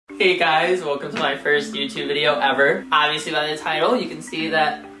Hey guys, welcome to my first YouTube video ever. Obviously by the title you can see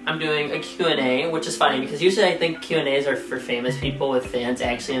that I'm doing a Q&A, which is funny because usually I think Q&As are for famous people with fans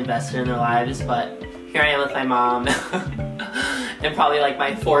actually invested in their lives, but here I am with my mom and probably like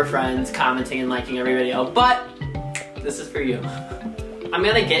my 4 friends commenting and liking every video, but this is for you. I'm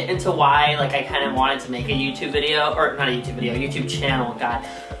gonna get into why like I kind of wanted to make a YouTube video, or not a YouTube video, a YouTube channel, God.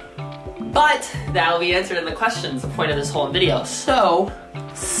 But that'll be answered in the questions, the point of this whole video, so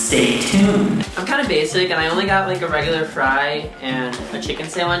stay tuned. I'm kind of basic and I only got like a regular fry and a chicken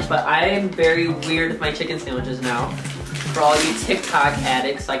sandwich, but I am very weird with my chicken sandwiches now. For all you TikTok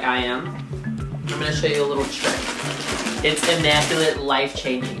addicts like I am, I'm gonna show you a little trick. It's immaculate,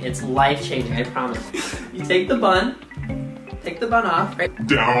 life-changing. It's life-changing, I promise. You take the bun off, right?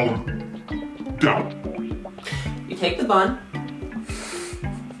 Down. You take the bun.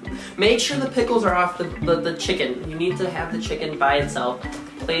 Make sure the pickles are off the chicken. You need to have the chicken by itself.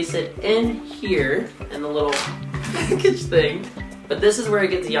 Place it in here in the little package thing. But this is where it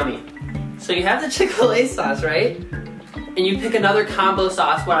gets yummy. So you have the Chick-fil-A sauce, right? And you pick another combo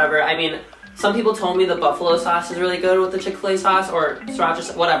sauce, whatever. I mean, some people told me the buffalo sauce is really good with the Chick-fil-A sauce, or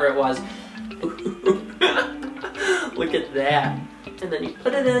sriracha, whatever it was. Look at that. And then you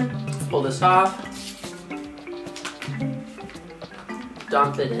put it in, pull this off.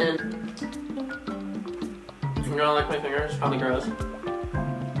 Dump it in. You don't like my fingers? Probably gross.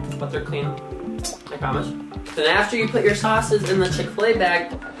 But they're clean. I promise. Then after you put your sauces in the Chick-fil-A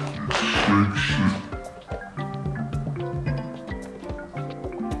bag,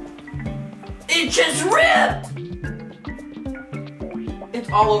 it just ripped! It's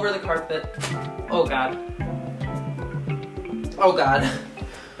all over the carpet. Oh God. Oh God.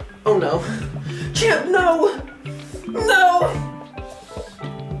 Oh no. Champ, no! No!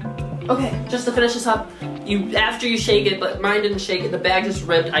 Okay, just to finish this up, after you shake it, but mine didn't shake it, the bag just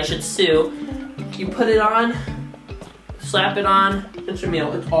ripped, I should sue. You put it on, slap it on, it's your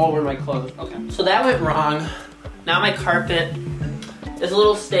meal, it's all over my clothes. Okay, so that went wrong. Now my carpet is a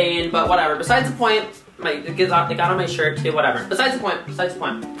little stained, but whatever. Besides the point, it got on my shirt too, whatever. Besides the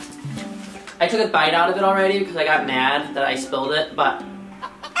point. I took a bite out of it already because I got mad that I spilled it, but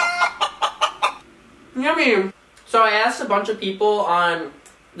yummy. So I asked a bunch of people on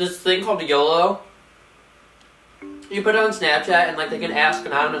this thing called YOLO. You put it on Snapchat and like they can ask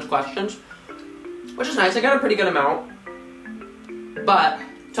anonymous questions, which is nice. I got a pretty good amount. But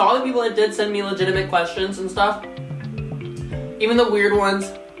to all the people that did send me legitimate questions and stuff, even the weird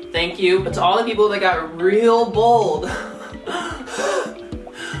ones, thank you. But to all the people that got real bold,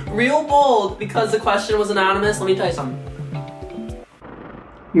 real bold because the question was anonymous, let me tell you something.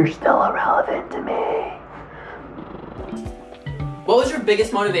 You're still irrelevant to me. What was your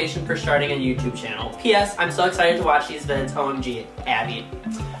biggest motivation for starting a YouTube channel? P.S. I'm so excited to watch these vids. OMG, Abby.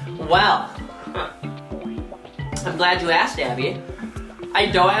 Well, I'm glad you asked, Abby. I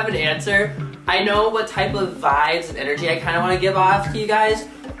don't have an answer. I know what type of vibes and energy I kind of want to give off to you guys.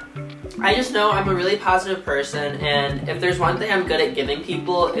 I just know I'm a really positive person, and if there's one thing I'm good at giving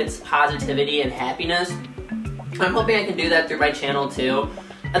people, it's positivity and happiness. I'm hoping I can do that through my channel too.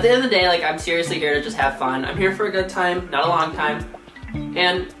 At the end of the day, like, I'm seriously here to just have fun. I'm here for a good time, not a long time.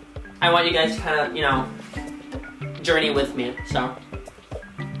 And I want you guys to kind of, you know, journey with me, so.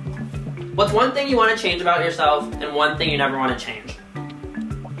 What's one thing you want to change about yourself and one thing you never want to change?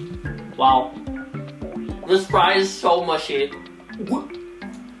 Wow. This fry is so mushy.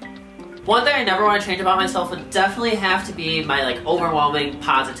 One thing I never want to change about myself would definitely have to be my, like, overwhelming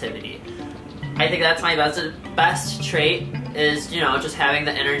positivity. I think that's my best trait, is, you know, just having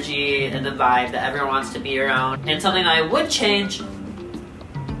the energy and the vibe that everyone wants to be around. And something that I would change,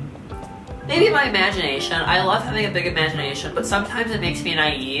 maybe my imagination. I love having a big imagination, but sometimes it makes me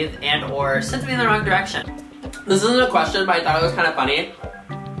naive and or sends me in the wrong direction. This isn't a question, but I thought it was kind of funny.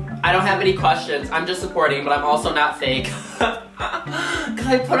 I don't have any questions. I'm just supporting, but I'm also not fake. Because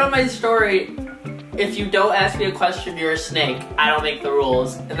I put on my story, if you don't ask me a question, you're a snake. I don't make the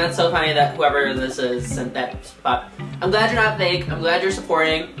rules. And that's so funny that whoever this is sent that. But I'm glad you're not fake. I'm glad you're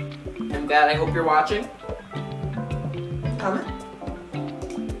supporting. I'm glad. I hope you're watching. Comment.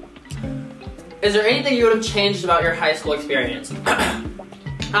 Is there anything you would have changed about your high school experience?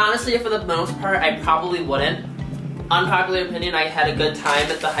 Honestly, for the most part, I probably wouldn't. Unpopular opinion, I had a good time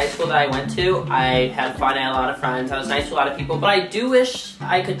at the high school that I went to. I had fun, I had a lot of friends, I was nice to a lot of people, but I do wish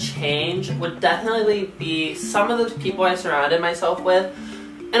I could change, would definitely be some of the people I surrounded myself with.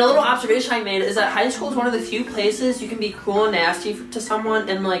 And a little observation I made is that high school is one of the few places you can be cruel and nasty to someone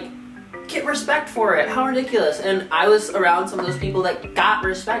and like get respect for it. How ridiculous. And I was around some of those people that got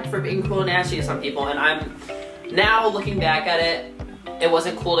respect for being cruel and nasty to some people, and I'm now looking back at it, it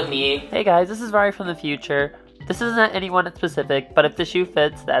wasn't cool to me. Hey guys, this is Vari from the future. This isn't anyone specific, but if the shoe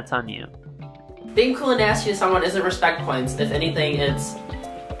fits, that's on you. Being cool and nasty to someone isn't respect points. If anything, it's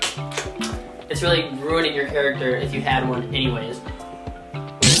really ruining your character if you had one anyways.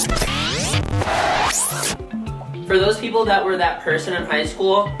 For those people that were that person in high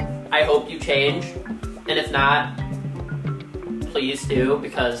school, I hope you change. And if not, please do,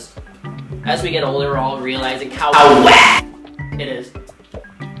 because as we get older, we're all realizing how whack it is.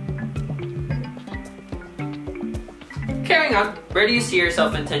 Carrying on, where do you see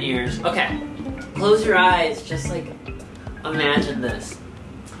yourself in 10 years? Okay, close your eyes, just like imagine this.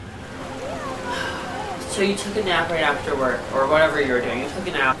 So you took a nap right after work, or whatever you were doing, you took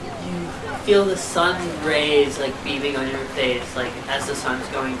a nap. You feel the sun's rays like beaming on your face, like as the sun's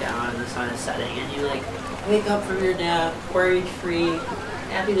going down and the sun is setting, and you like wake up from your nap, worry-free,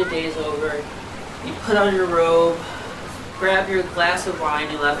 happy the day's over. You put on your robe, grab your glass of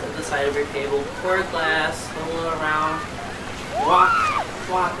wine you left at the side of your table, pour a glass, roll it around,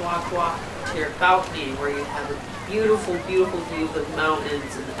 walk to your balcony where you have a beautiful, beautiful view of the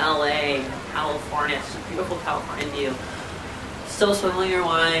mountains in LA, California. It's a beautiful California view. Still swimming your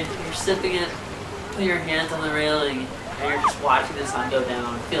wine, you're sipping it, putting your hands on the railing, and you're just watching the sun go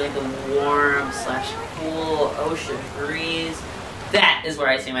down, feeling the warm / cool ocean breeze. That is where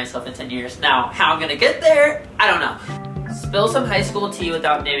I see myself in 10 years. Now, how I'm gonna get there, I don't know. Spill some high school tea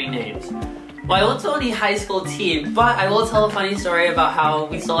without naming names. Well, I won't tell any high school tea, but I will tell a funny story about how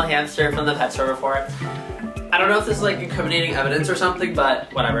we stole a hamster from the pet store before. I don't know if this is like incriminating evidence or something,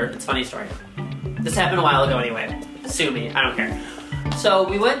 but whatever, it's a funny story. This happened a while ago anyway. Sue me, I don't care. So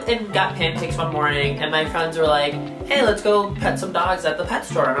we went and got pancakes one morning, and my friends were like, hey, let's go pet some dogs at the pet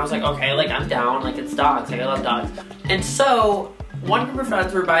store. And I was like, okay, like I'm down, like it's dogs, like I love dogs. And so one group of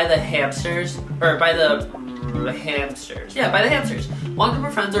friends were by the hamsters, or by the hamsters. Yeah, by the hamsters. One group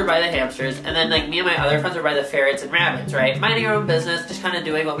of friends were by the hamsters, and then like me and my other friends were by the ferrets and rabbits, right? Minding our own business, just kind of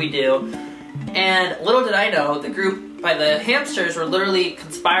doing what we do. And little did I know, the group by the hamsters were literally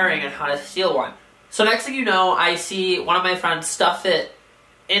conspiring on how to steal one. So next thing you know, I see one of my friends stuff it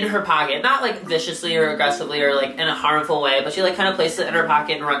in her pocket. Not like viciously or aggressively or like in a harmful way, but she like kind of places it in her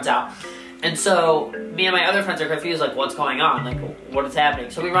pocket and runs out. And so me and my other friends are confused, like what's going on? Like what is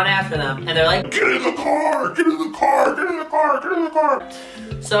happening? So we run after them and they're like, get in the car, get in the car, get in the car, get in the car.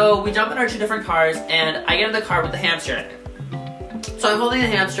 So we jump in our 2 different cars and I get in the car with the hamster in it. So I'm holding the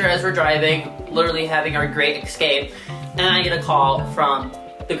hamster as we're driving, literally having our great escape, and I get a call from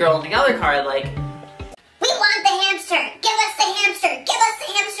the girl in the other car like, we want the hamster! Give us the hamster! Give us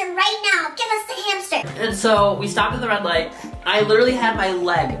the hamster right now! Give us the hamster! And so we stopped at the red light. I literally had my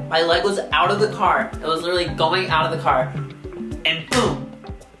leg was out of the car. It was literally going out of the car. And boom!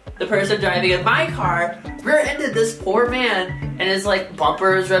 The person driving in my car rear-ended this poor man, and his like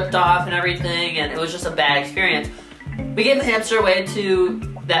bumpers ripped off and everything, and it was just a bad experience. We gave the hamster away to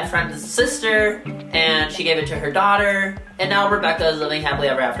that friend's sister, and she gave it to her daughter, and now Rebecca is living happily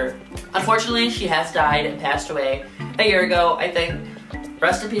ever after. Unfortunately, she has died and passed away a year ago, I think.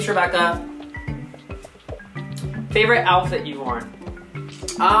 Rest in peace, Rebecca. Favorite outfit you've worn?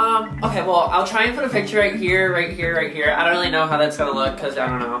 Okay, well, I'll try and put a picture right here. I don't really know how that's gonna look, because I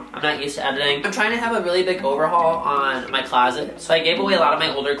don't know. I'm not used to editing. I'm trying to have a really big overhaul on my closet. So I gave away a lot of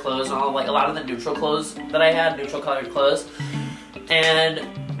my older clothes and all, like a lot of the neutral clothes that I had, neutral colored clothes, and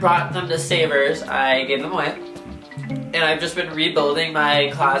brought them to Savers. I gave them away. And I've just been rebuilding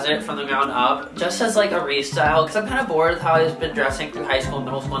my closet from the ground up, just as like a restyle, because I'm kind of bored with how I've been dressing through high school,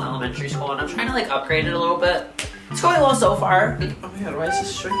 middle school, and elementary school, and I'm trying to like upgrade it a little bit. It's going well so far. Like, oh my god, why is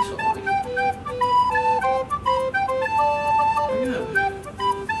this string so long? Oh my god.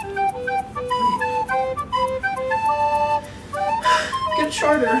 Get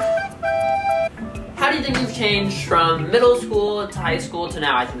shorter. How do you think you've changed from middle school to high school to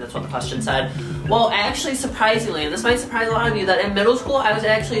now? I think that's what the question said. Well, actually, surprisingly, and this might surprise a lot of you, that in middle school, I was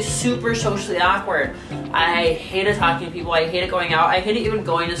actually super socially awkward. I hated talking to people, I hated going out, I hated even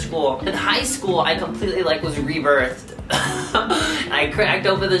going to school. In high school, I completely, like, was rebirthed. I cracked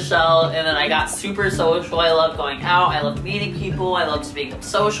open the shell, and then I got super social. I loved going out, I loved meeting people, I loved being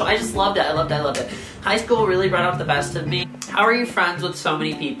social. I just loved it, I loved it. High school really brought out the best of me. How are you friends with so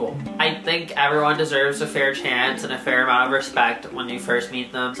many people? I think everyone deserves a fair chance and a fair amount of respect when you first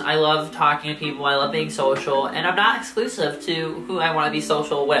meet them. I love talking to people, I love being social, and I'm not exclusive to who I want to be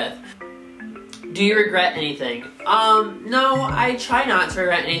social with. Do you regret anything? No, I try not to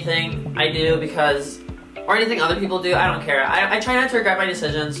regret anything I do because, or anything other people do, I don't care. I try not to regret my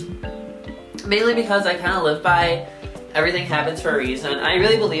decisions, mainly because I kind of live by everything happens for a reason. I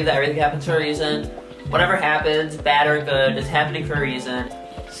really believe that everything happens for a reason. whatever happens, bad or good, it's happening for a reason.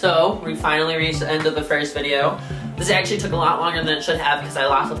 So, we finally reached the end of the first video. This actually took a lot longer than it should have because I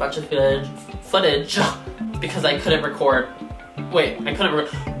lost a bunch of footage because I couldn't record. Wait, I couldn't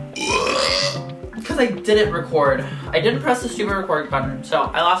because I didn't record. I didn't press the stupid record button, so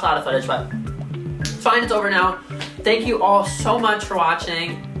I lost a lot of footage, but it's fine, it's over now. Thank you all so much for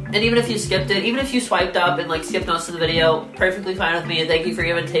watching. And even if you skipped it, even if you swiped up and like skipped most of the video, perfectly fine with me. And thank you for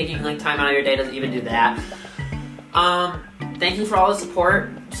even taking like time out of your day to even do that. Thank you for all the support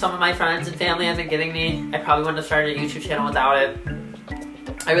some of my friends and family have been giving me. I probably wouldn't have started a YouTube channel without it.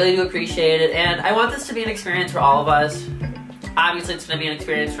 I really do appreciate it, and I want this to be an experience for all of us. Obviously, it's going to be an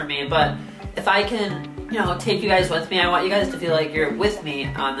experience for me, but if I can, you know, take you guys with me, I want you guys to feel like you're with me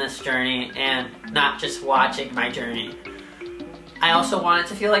on this journey and not just watching my journey. I also want it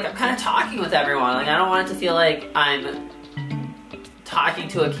to feel like I'm kind of talking with everyone. Like, I don't want it to feel like I'm talking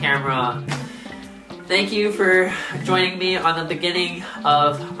to a camera. Thank you for joining me on the beginning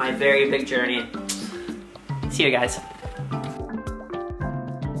of my very big journey. See you guys.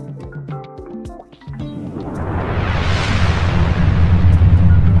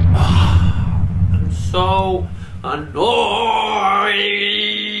 I'm so annoyed.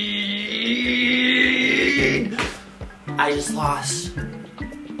 I just lost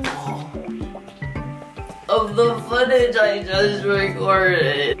all of the footage I just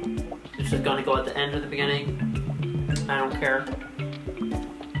recorded. It's just gonna go at the end or the beginning. I don't care.